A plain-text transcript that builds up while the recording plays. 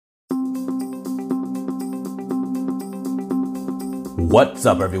What's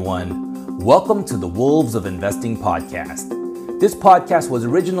up, everyone? Welcome to the Wolves of Investing podcast. This podcast was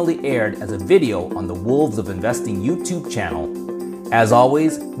originally aired as a video on the Wolves of Investing YouTube channel. As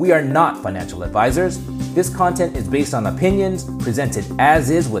always, we are not financial advisors. This content is based on opinions presented as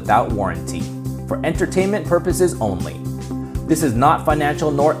is without warranty, for entertainment purposes only. This is not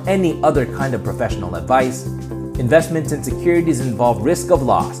financial nor any other kind of professional advice. Investments in securities involve risk of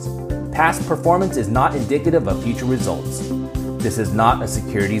loss. Past performance is not indicative of future results. This is not a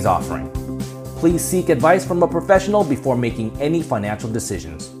securities offering. Please seek advice from a professional before making any financial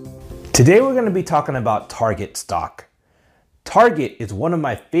decisions. Today we're going to be talking about Target stock. Target is one of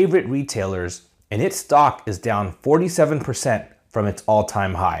my favorite retailers, and its stock is down 47% from its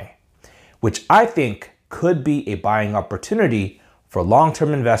all-time high, which I think could be a buying opportunity for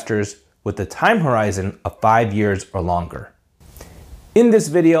long-term investors with a time horizon of 5 years or longer. In this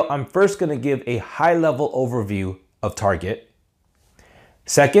video, I'm first going to give a high-level overview of Target.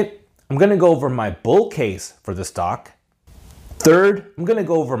 Second, I'm going to go over my bull case for the stock. Third, I'm going to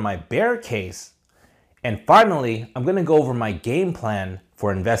go over my bear case. And finally, I'm going to go over my game plan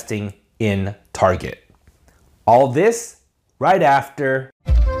for investing in Target. All this right after.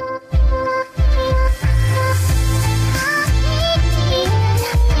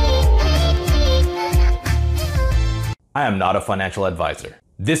 I am not a financial advisor.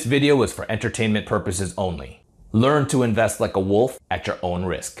 This video is for entertainment purposes only. Learn to invest like a wolf at your own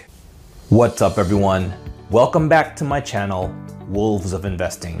risk. What's up, everyone? Welcome back to my channel, Wolves of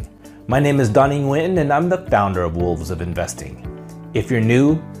Investing. My name is Donnie Nguyen, and I'm the founder of Wolves of Investing. If you're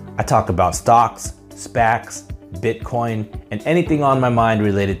new, I talk about stocks, SPACs, Bitcoin, and anything on my mind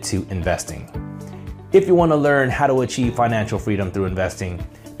related to investing. If you want to learn how to achieve financial freedom through investing,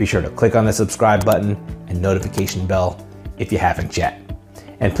 be sure to click on the subscribe button and notification bell if you haven't yet.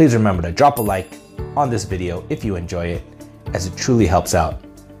 And please remember to drop a like on this video if you enjoy it, as it truly helps out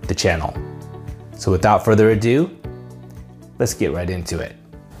the channel. So without further ado, let's get right into it.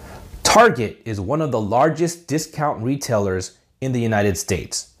 Target is one of the largest discount retailers in the United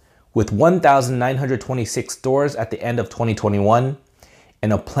States, with 1,926 stores at the end of 2021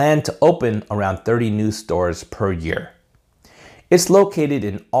 and a plan to open around 30 new stores per year. It's located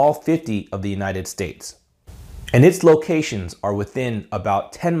in all 50 of the United States, and its locations are within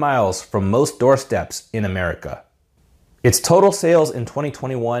about 10 miles from most doorsteps in America. Its total sales in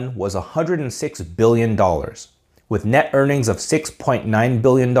 2021 was $106 billion, with net earnings of $6.9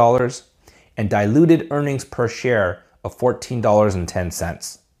 billion and diluted earnings per share of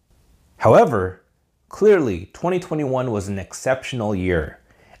 $14.10. However, clearly 2021 was an exceptional year,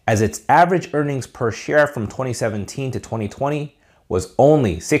 as its average earnings per share from 2017 to 2020 was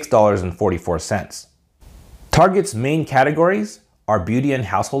only $6.44. Target's main categories are beauty and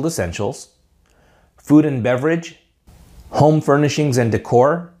household essentials, food and beverage, home furnishings and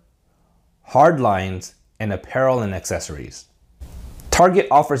decor, hard lines, and apparel and accessories. Target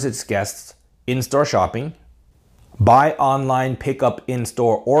offers its guests in-store shopping, buy online, pickup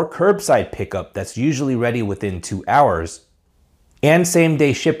in-store or curbside pickup that's usually ready within 2 hours, and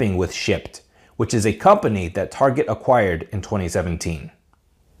same-day shipping with Shipt, which is a company that Target acquired in 2017.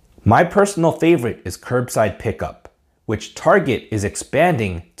 My personal favorite is curbside pickup, which Target is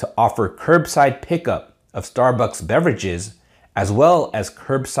expanding to offer curbside pickup of Starbucks beverages as well as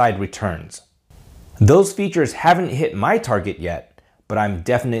curbside returns. Those features haven't hit my Target yet, but I'm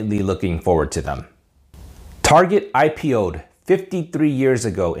definitely looking forward to them. Target IPO'd 53 years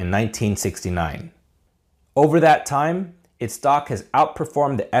ago in 1969. Over that time, its stock has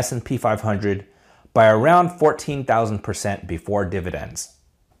outperformed the S&P 500 by around 14,000% before dividends.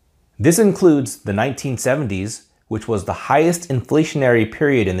 This includes the 1970s, which was the highest inflationary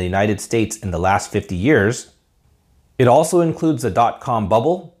period in the United States in the last 50 years. It also includes the dot-com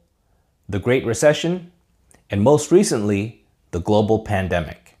bubble, the Great Recession, and most recently, the global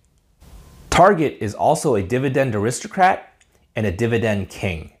pandemic. Target is also a dividend aristocrat and a dividend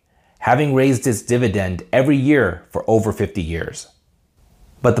king, having raised its dividend every year for over 50 years.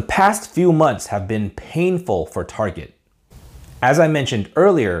 But the past few months have been painful for Target. As I mentioned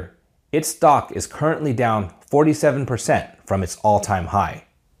earlier, its stock is currently down 47% from its all-time high.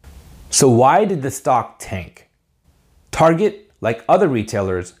 So why did the stock tank? Target, like other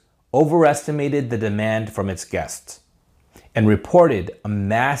retailers, overestimated the demand from its guests and reported a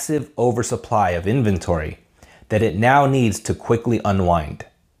massive oversupply of inventory that it now needs to quickly unwind.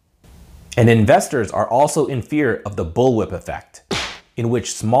 And investors are also in fear of the bullwhip effect, in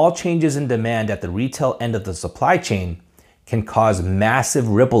which small changes in demand at the retail end of the supply chain can cause massive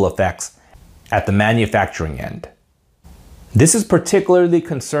ripple effects at the manufacturing end. This is particularly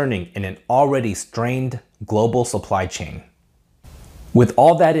concerning in an already strained global supply chain. With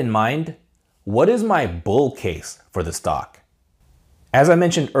all that in mind, what is my bull case for the stock? As I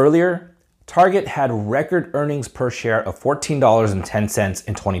mentioned earlier, Target had record earnings per share of $14.10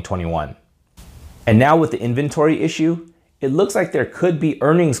 in 2021. And now with the inventory issue, it looks like there could be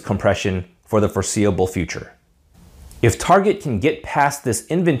earnings compression for the foreseeable future. If Target can get past this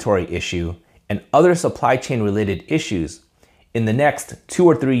inventory issue and other supply chain related issues in the next 2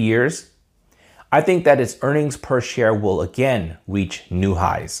 or 3 years, I think that its earnings per share will again reach new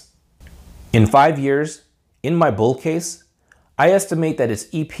highs. In 5 years, in my bull case, I estimate that its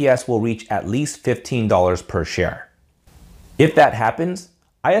EPS will reach at least $15 per share. If that happens,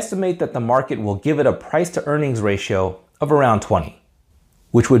 I estimate that the market will give it a price to earnings ratio of around 20,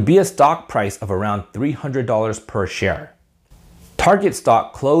 which would be a stock price of around $300 per share. Target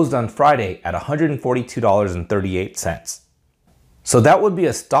stock closed on Friday at $142.38. So that would be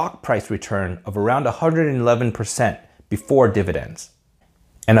a stock price return of around 111% before dividends,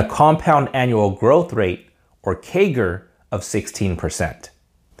 and a compound annual growth rate, or CAGR, of 16%.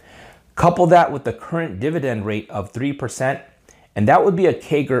 Couple that with the current dividend rate of 3%, and that would be a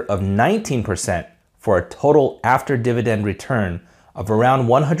CAGR of 19% for a total after dividend return of around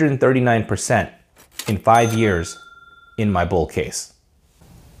 139% in 5 years in my bull case.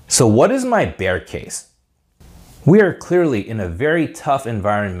 So what is my bear case? We are clearly in a very tough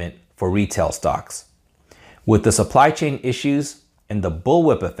environment for retail stocks. With the supply chain issues and the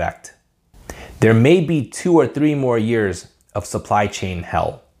bullwhip effect, there may be 2 or 3 more years of supply chain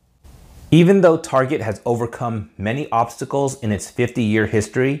hell. Even though Target has overcome many obstacles in its 50-year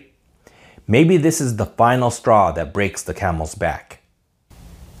history, maybe this is the final straw that breaks the camel's back.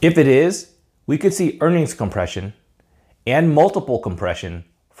 If it is, we could see earnings compression and multiple compression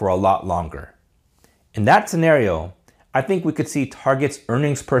for a lot longer. In that scenario, I think we could see Target's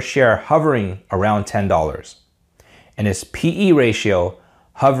earnings per share hovering around $10 and its PE ratio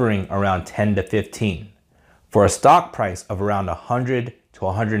hovering around 10 to 15 for a stock price of around $100 to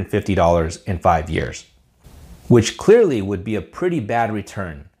 $150 in 5 years, which clearly would be a pretty bad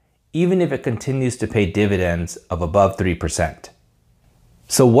return, even if it continues to pay dividends of above 3%.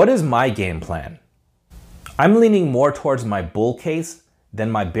 So what is my game plan? I'm leaning more towards my bull case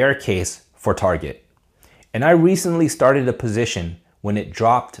than my bear case for Target. And I recently started a position when it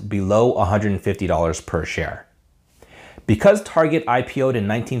dropped below $150 per share. Because Target IPO'd in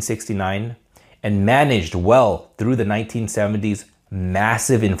 1969 and managed well through the 1970s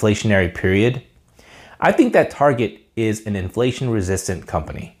massive inflationary period, I think that Target is an inflation-resistant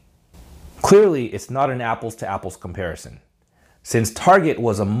company. Clearly, it's not an apples to apples comparison, since Target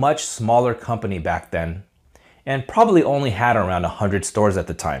was a much smaller company back then and probably only had around 100 stores at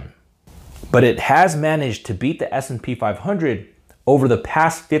the time. But it has managed to beat the S&P 500 over the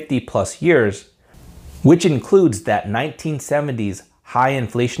past 50 plus years, which includes that 1970s high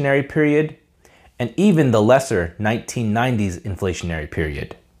inflationary period and even the lesser 1990s inflationary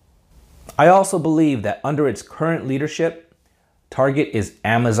period. I also believe that under its current leadership, Target is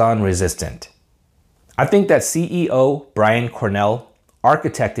Amazon resistant. I think that CEO Brian Cornell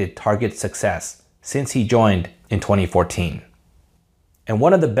architected Target's success since he joined in 2014. And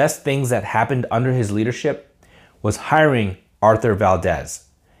one of the best things that happened under his leadership was hiring Arthur Valdez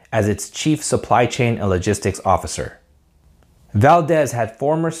as its Chief Supply Chain and Logistics Officer. Valdez had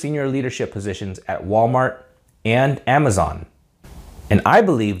former senior leadership positions at Walmart and Amazon. And I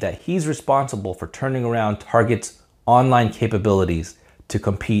believe that he's responsible for turning around Target's online capabilities to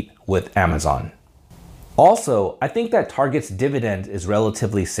compete with Amazon. Also, I think that Target's dividend is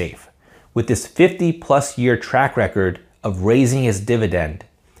relatively safe, with this 50-plus year track record of raising its dividend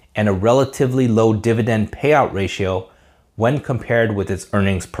and a relatively low dividend payout ratio when compared with its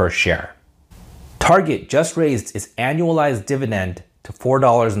earnings per share. Target just raised its annualized dividend to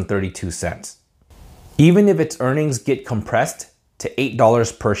 $4.32. Even if its earnings get compressed to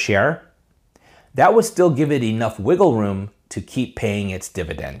 $8 per share, that would still give it enough wiggle room to keep paying its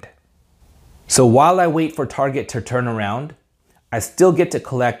dividend. So while I wait for Target to turn around, I still get to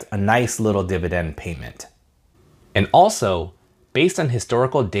collect a nice little dividend payment. And also, based on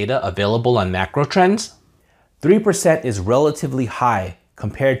historical data available on macro trends, 3% is relatively high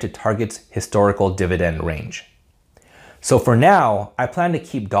compared to Target's historical dividend range. So for now, I plan to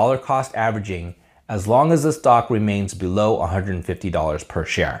keep dollar cost averaging as long as the stock remains below $150 per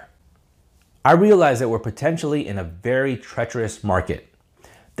share. I realize that we're potentially in a very treacherous market.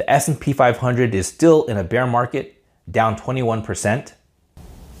 The S&P 500 is still in a bear market, down 21%.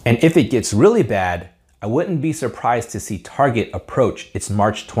 And if it gets really bad, I wouldn't be surprised to see Target approach its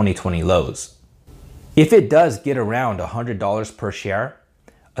March 2020 lows. If it does get around $100 per share,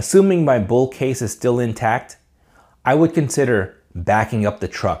 assuming my bull case is still intact, I would consider backing up the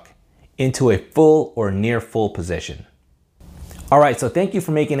truck into a full or near full position. All right, so thank you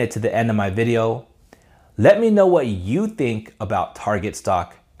for making it to the end of my video. Let me know what you think about Target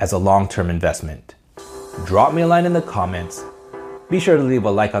stock as a long-term investment. Drop me a line in the comments. Be sure to leave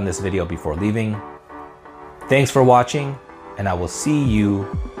a like on this video before leaving. Thanks for watching, and I will see you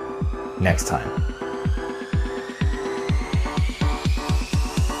next time.